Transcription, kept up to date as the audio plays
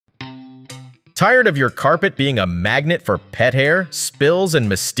Tired of your carpet being a magnet for pet hair, spills, and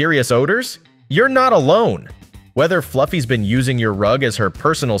mysterious odors? You're not alone! Whether Fluffy's been using your rug as her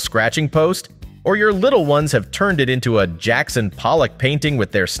personal scratching post, or your little ones have turned it into a Jackson Pollock painting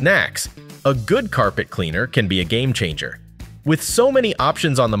with their snacks, a good carpet cleaner can be a game changer. With so many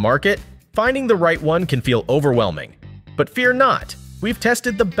options on the market, finding the right one can feel overwhelming. But fear not, we've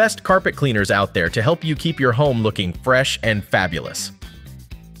tested the best carpet cleaners out there to help you keep your home looking fresh and fabulous.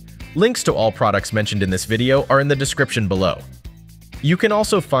 Links to all products mentioned in this video are in the description below. You can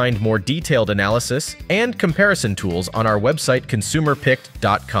also find more detailed analysis and comparison tools on our website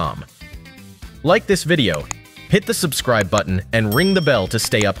consumerpicked.com. Like this video, hit the subscribe button, and ring the bell to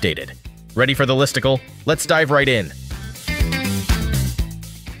stay updated. Ready for the listicle? Let's dive right in.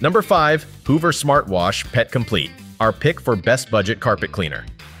 Number 5. Hoover Smartwash Pet Complete, our pick for best budget carpet cleaner.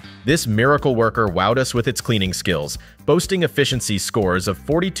 This miracle worker wowed us with its cleaning skills, boasting efficiency scores of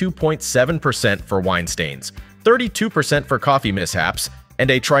 42.7% for wine stains, 32% for coffee mishaps,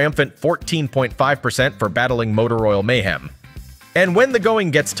 and a triumphant 14.5% for battling motor oil mayhem. And when the going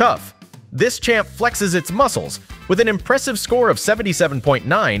gets tough, this champ flexes its muscles with an impressive score of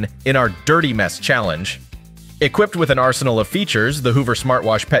 77.9 in our Dirty Mess Challenge. Equipped with an arsenal of features, the Hoover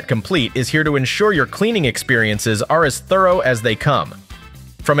Smartwash Pet Complete is here to ensure your cleaning experiences are as thorough as they come.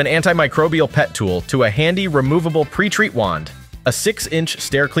 From an antimicrobial pet tool to a handy removable pre-treat wand, a 6-inch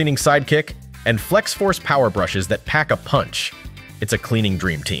stair cleaning sidekick, and Flex Force power brushes that pack a punch. It's a cleaning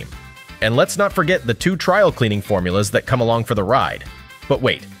dream team. And let's not forget the 2 trial cleaning formulas that come along for the ride. But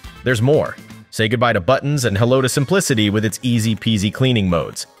wait, there's more. Say goodbye to buttons and hello to simplicity with its easy-peasy cleaning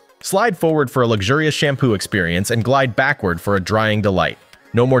modes. Slide forward for a luxurious shampoo experience and glide backward for a drying delight.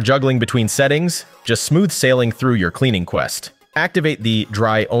 No more juggling between settings, just smooth sailing through your cleaning quest. Activate the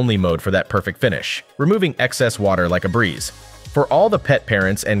dry-only mode for that perfect finish, removing excess water like a breeze. For all the pet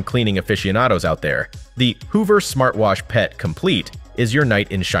parents and cleaning aficionados out there, the Hoover Smartwash Pet Complete is your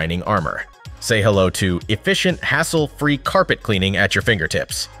knight in shining armor. Say hello to efficient, hassle-free carpet cleaning at your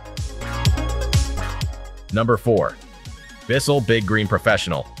fingertips. Number 4. Bissell Big Green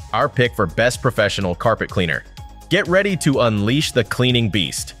Professional, our pick for best professional carpet cleaner. Get ready to unleash the cleaning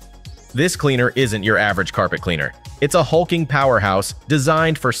beast. This cleaner isn't your average carpet cleaner. It's a hulking powerhouse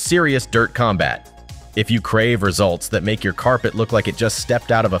designed for serious dirt combat. If you crave results that make your carpet look like it just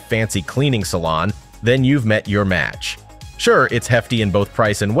stepped out of a fancy cleaning salon, then you've met your match. Sure, it's hefty in both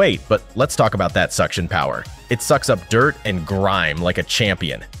price and weight, but let's talk about that suction power. It sucks up dirt and grime like a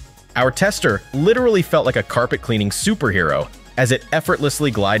champion. Our tester literally felt like a carpet cleaning superhero as it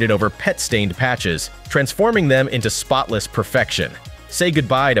effortlessly glided over pet-stained patches, transforming them into spotless perfection. Say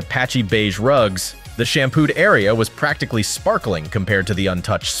goodbye to patchy beige rugs. The shampooed area was practically sparkling compared to the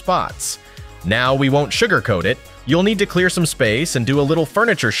untouched spots. Now we won't sugarcoat it. You'll need to clear some space and do a little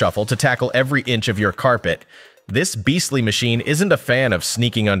furniture shuffle to tackle every inch of your carpet. This beastly machine isn't a fan of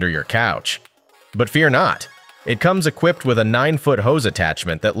sneaking under your couch. But fear not. It comes equipped with a 9-foot hose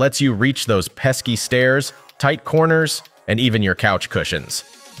attachment that lets you reach those pesky stairs, tight corners, and even your couch cushions.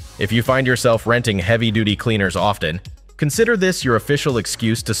 If you find yourself renting heavy-duty cleaners often, consider this your official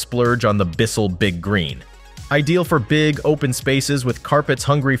excuse to splurge on the Bissell Big Green. Ideal for big, open spaces with carpets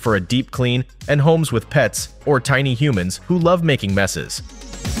hungry for a deep clean and homes with pets or tiny humans who love making messes.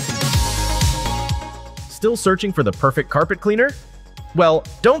 Still searching for the perfect carpet cleaner? Well,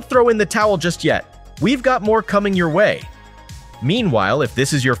 don't throw in the towel just yet. We've got more coming your way. Meanwhile, if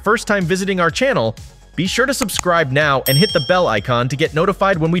this is your first time visiting our channel, be sure to subscribe now and hit the bell icon to get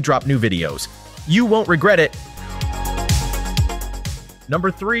notified when we drop new videos. You won't regret it.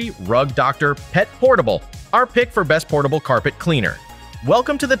 Number 3. Rug Doctor Pet Portable, our pick for best portable carpet cleaner.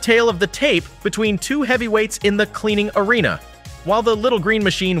 Welcome to the tale of the tape between 2 heavyweights in the cleaning arena. While the little green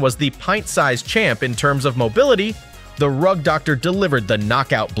machine was the pint-sized champ in terms of mobility, the Rug Doctor delivered the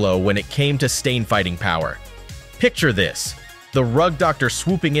knockout blow when it came to stain-fighting power. Picture this: the Rug Doctor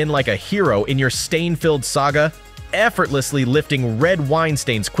swooping in like a hero in your stain-filled saga, effortlessly lifting red wine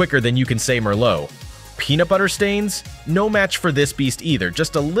stains quicker than you can say Merlot. Peanut butter stains? No match for this beast either,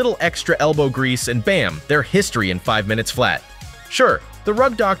 just a little extra elbow grease and bam, they're history in 5 minutes flat. Sure, the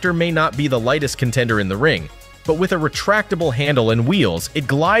Rug Doctor may not be the lightest contender in the ring, but with a retractable handle and wheels, it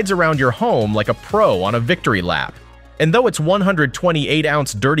glides around your home like a pro on a victory lap. And though its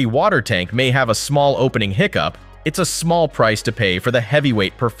 128-ounce dirty water tank may have a small opening hiccup, it's a small price to pay for the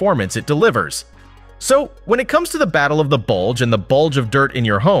heavyweight performance it delivers. So, when it comes to the battle of the bulge and the bulge of dirt in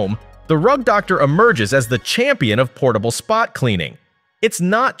your home, the Rug Doctor emerges as the champion of portable spot cleaning. It's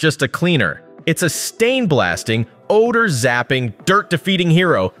not just a cleaner, it's a stain-blasting, odor-zapping, dirt-defeating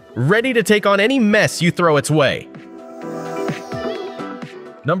hero ready to take on any mess you throw its way.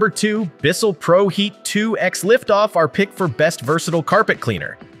 Number 2, Bissell ProHeat 2X Liftoff, our pick for best versatile carpet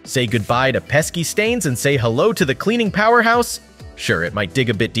cleaner. Say goodbye to pesky stains and say hello to the cleaning powerhouse? Sure, it might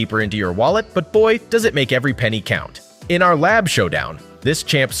dig a bit deeper into your wallet, but boy, does it make every penny count. In our lab showdown, this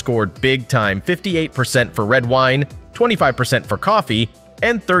champ scored big time 58% for red wine, 25% for coffee,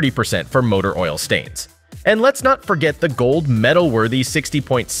 and 30% for motor oil stains. And let's not forget the gold medal-worthy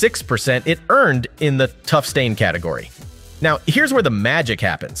 60.6% it earned in the tough stain category. Now, here's where the magic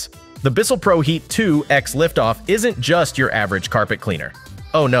happens. The Bissell ProHeat 2X Liftoff isn't just your average carpet cleaner.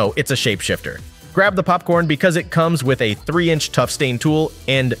 Oh no, it's a shapeshifter. Grab the popcorn because it comes with a 3-inch tough stain tool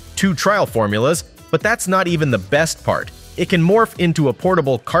and 2 trial formulas, but that's not even the best part. It can morph into a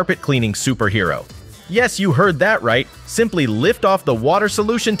portable carpet cleaning superhero. Yes, you heard that right. Simply lift off the water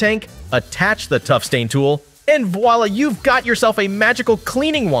solution tank, attach the tough stain tool, and voila, you've got yourself a magical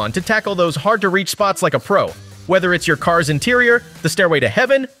cleaning wand to tackle those hard-to-reach spots like a pro. Whether it's your car's interior, the stairway to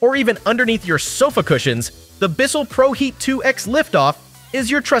heaven, or even underneath your sofa cushions, the Bissell ProHeat 2X Liftoff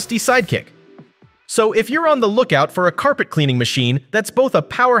is your trusty sidekick. So if you're on the lookout for a carpet cleaning machine that's both a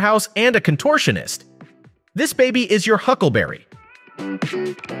powerhouse and a contortionist, this baby is your huckleberry.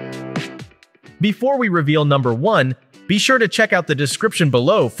 Before we reveal number 1, be sure to check out the description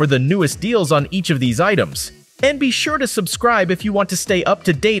below for the newest deals on each of these items. And be sure to subscribe if you want to stay up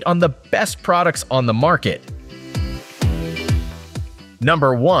to date on the best products on the market.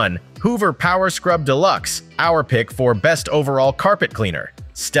 Number 1. Hoover PowerScrub Deluxe, our pick for best overall carpet cleaner.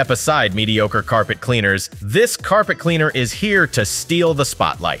 Step aside, mediocre carpet cleaners. This carpet cleaner is here to steal the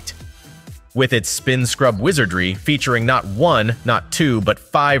spotlight. With its spin scrub wizardry, featuring not 1, not 2, but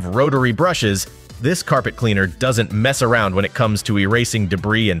 5 rotary brushes, this carpet cleaner doesn't mess around when it comes to erasing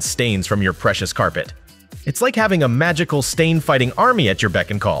debris and stains from your precious carpet. It's like having a magical stain-fighting army at your beck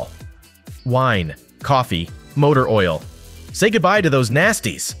and call. Wine, coffee, motor oil. Say goodbye to those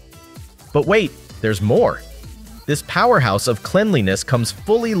nasties. But wait, there's more. This powerhouse of cleanliness comes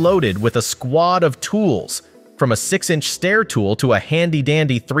fully loaded with a squad of tools, from a 6-inch stair tool to a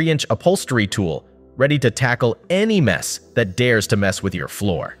handy-dandy 3-inch upholstery tool, ready to tackle any mess that dares to mess with your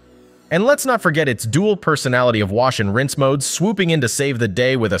floor. And let's not forget its dual personality of wash and rinse modes, swooping in to save the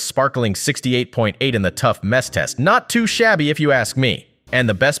day with a sparkling 68.8 in the tough mess test. Not too shabby if you ask me. And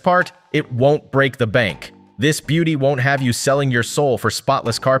the best part? It won't break the bank. This beauty won't have you selling your soul for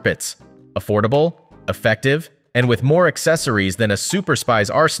spotless carpets. Affordable, effective, and with more accessories than a super spy's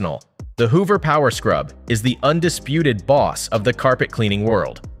arsenal, the Hoover PowerScrub is the undisputed boss of the carpet cleaning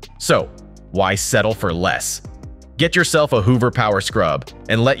world. So, why settle for less? Get yourself a Hoover PowerScrub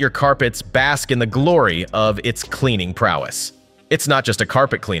and let your carpets bask in the glory of its cleaning prowess. It's not just a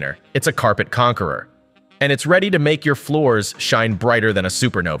carpet cleaner, it's a carpet conqueror. And it's ready to make your floors shine brighter than a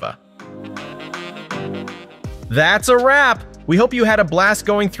supernova. That's a wrap! We hope you had a blast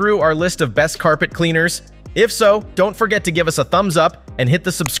going through our list of best carpet cleaners. If so, don't forget to give us a thumbs up and hit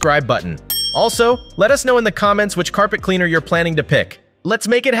the subscribe button. Also, let us know in the comments which carpet cleaner you're planning to pick. Let's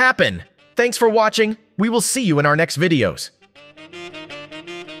make it happen! Thanks for watching. We will see you in our next videos.